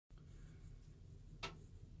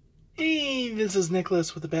this is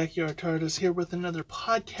Nicholas with the Backyard TARDIS here with another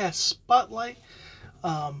podcast spotlight.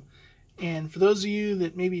 And for those of you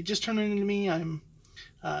that maybe just turned into me, I'm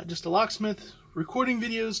just a locksmith recording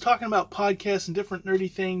videos, talking about podcasts and different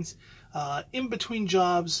nerdy things in between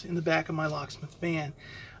jobs in the back of my locksmith van.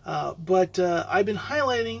 But I've been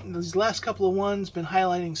highlighting, these last couple of ones, been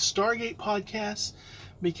highlighting Stargate podcasts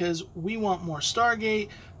because we want more Stargate.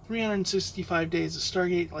 365 days of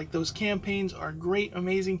Stargate, like those campaigns are great,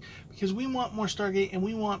 amazing, because we want more Stargate, and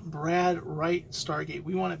we want Brad Wright Stargate.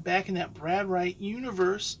 We want it back in that Brad Wright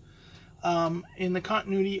universe, in the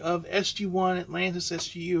continuity of SG-1, Atlantis,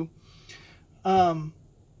 SGU.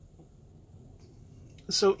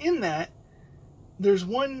 So in that, there's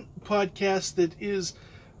one podcast that is,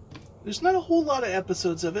 there's not a whole lot of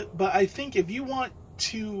episodes of it, but I think if you want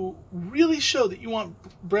to really show that you want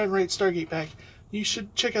Brad Wright Stargate back, you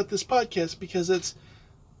should check out this podcast because it's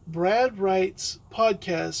Brad Wright's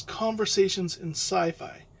podcast, Conversations in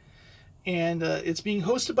Sci-Fi. And it's being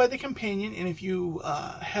hosted by The Companion, and if you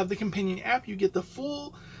have the Companion app, you get the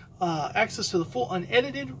full access to the full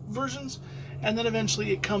unedited versions, and then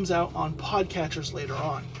eventually it comes out on podcatchers later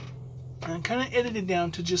on. And kind of edited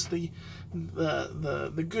down to just the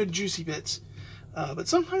good juicy bits. But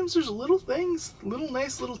sometimes there's little things,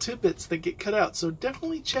 nice little tidbits that get cut out. So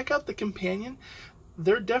definitely check out The Companion.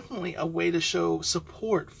 They're definitely a way to show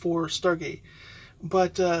support for Stargate.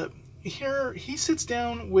 But here he sits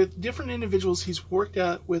down with different individuals he's worked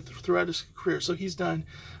out with throughout his career. So he's done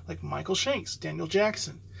like Michael Shanks, Daniel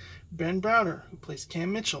Jackson, Ben Browder, who plays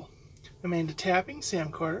Cam Mitchell, Amanda Tapping,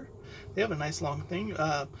 Sam Carter. They have a nice long thing.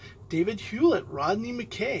 David Hewlett, Rodney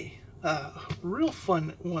McKay. Real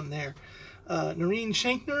fun one there. Noreen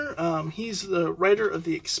Shankner, he's the writer of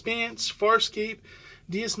The Expanse, Farscape,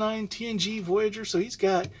 DS9, TNG, Voyager, so he's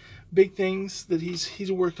got big things that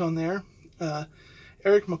he's worked on there.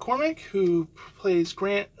 Eric McCormack, who plays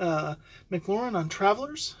Grant McLaurin on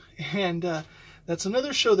Travelers, and that's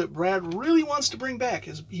another show that Brad really wants to bring back.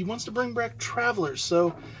 He wants to bring back Travelers,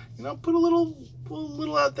 so put a little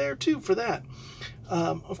out there too for that.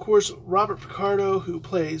 Of course, Robert Picardo, who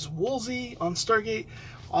plays Woolsey on Stargate.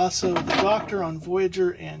 Also, the Doctor on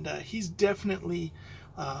Voyager, and he's definitely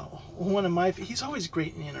one of my... He's always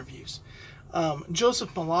great in interviews.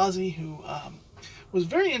 Joseph Malazzi, who was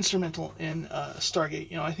very instrumental in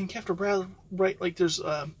Stargate. I think after Brad Wright, like there's,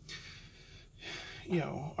 R.C.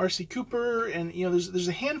 Cooper, and there's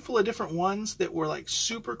a handful of different ones that were like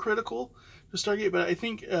super critical to Stargate. But I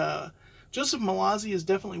think Joseph Malazzi is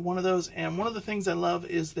definitely one of those. And one of the things I love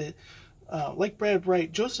is that, like Brad Wright,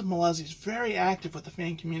 Joseph Malazzi is very active with the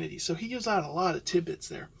fan community, so he gives out a lot of tidbits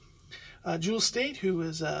there. Jules State, who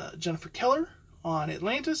is Jennifer Keller on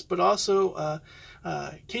Atlantis, but also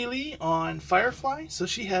Kaylee on Firefly, so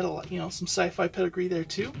she had a lot, some sci-fi pedigree there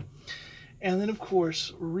too. And then, of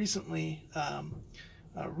course, recently,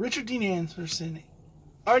 Richard Dean Anderson,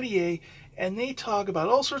 RDA, and they talk about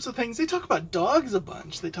all sorts of things. They talk about dogs a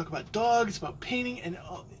bunch. They talk about dogs, about painting, and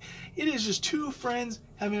it is just two friends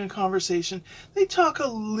having a conversation. They talk a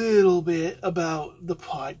little bit about the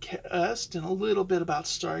podcast and a little bit about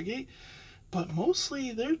Stargate, but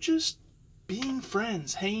mostly they're just being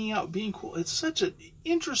friends, hanging out, being cool. It's such an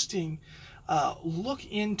interesting look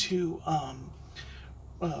into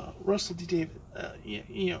Russell D. David,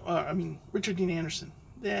 Richard Dean Anderson.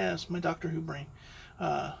 Yes, my Doctor Who brain.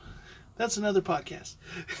 That's another podcast.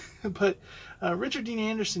 But Richard Dean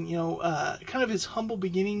Anderson, kind of his humble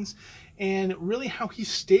beginnings and really how he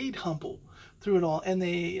stayed humble through it all. And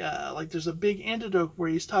they, there's a big anecdote where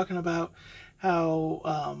he's talking about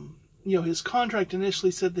how, his contract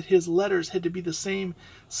initially said that his letters had to be the same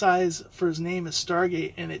size for his name as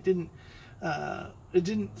Stargate, and it didn't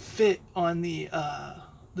fit on the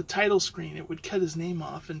title screen. It would cut his name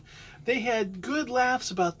off. And they had good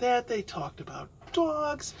laughs about that. They talked about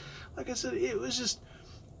dogs. Like I said, it was just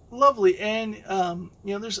lovely. And,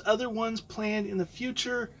 there's other ones planned in the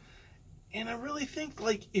future. And I really think,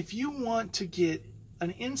 if you want to get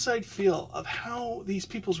an inside feel of how these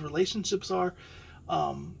people's relationships are,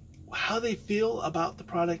 how they feel about the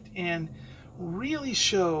product, and really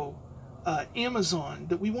show Amazon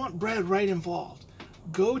that we want Brad Wright involved,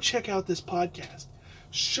 go check out this podcast.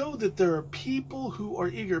 Show that there are people who are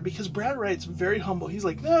eager, because Brad Wright's very humble. He's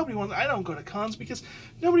like, I don't go to cons because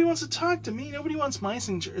nobody wants to talk to me. Nobody wants my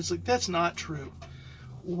signature. It's like, that's not true.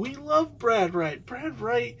 We love Brad Wright. Brad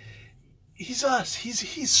Wright, he's us.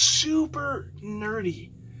 He's super nerdy,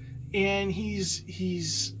 and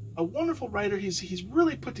he's a wonderful writer. He's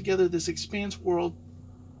really put together this Expanse world,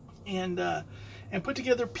 and put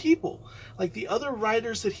together people like the other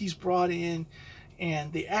writers that he's brought in,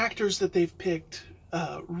 and the actors that they've picked.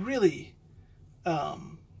 Really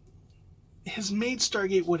has made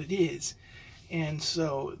Stargate what it is. And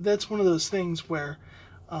so that's one of those things where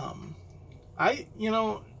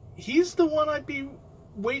he's the one I'd be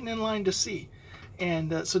waiting in line to see.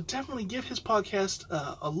 And so definitely give his podcast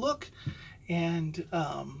a look, and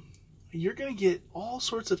you're going to get all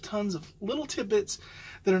sorts of tons of little tidbits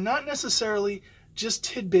that are not necessarily just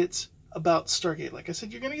tidbits about Stargate. Like I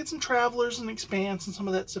said, you're going to get some Travelers and Expanse and some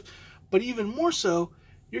of that stuff, but even more so,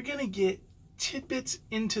 you're going to get tidbits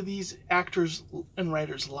into these actors and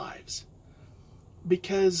writers' lives.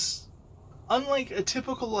 Because unlike a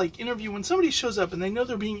typical interview, when somebody shows up and they know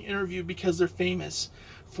they're being interviewed because they're famous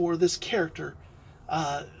for this character,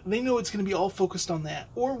 they know it's going to be all focused on that,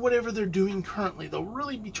 or whatever they're doing currently. They'll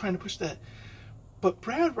really be trying to push that. But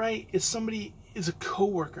Brad Wright is a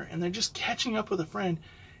coworker, and they're just catching up with a friend,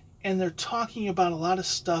 and they're talking about a lot of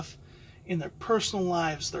stuff in their personal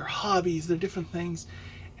lives, their hobbies, their different things,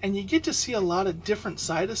 and you get to see a lot of different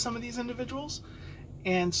side of some of these individuals.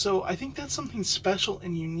 And so I think that's something special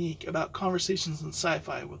and unique about Conversations in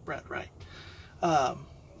Sci-Fi with Brad Wright.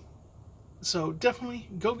 So definitely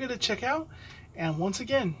go get a check out. And once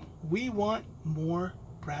again, we want more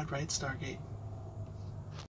Brad Wright Stargate.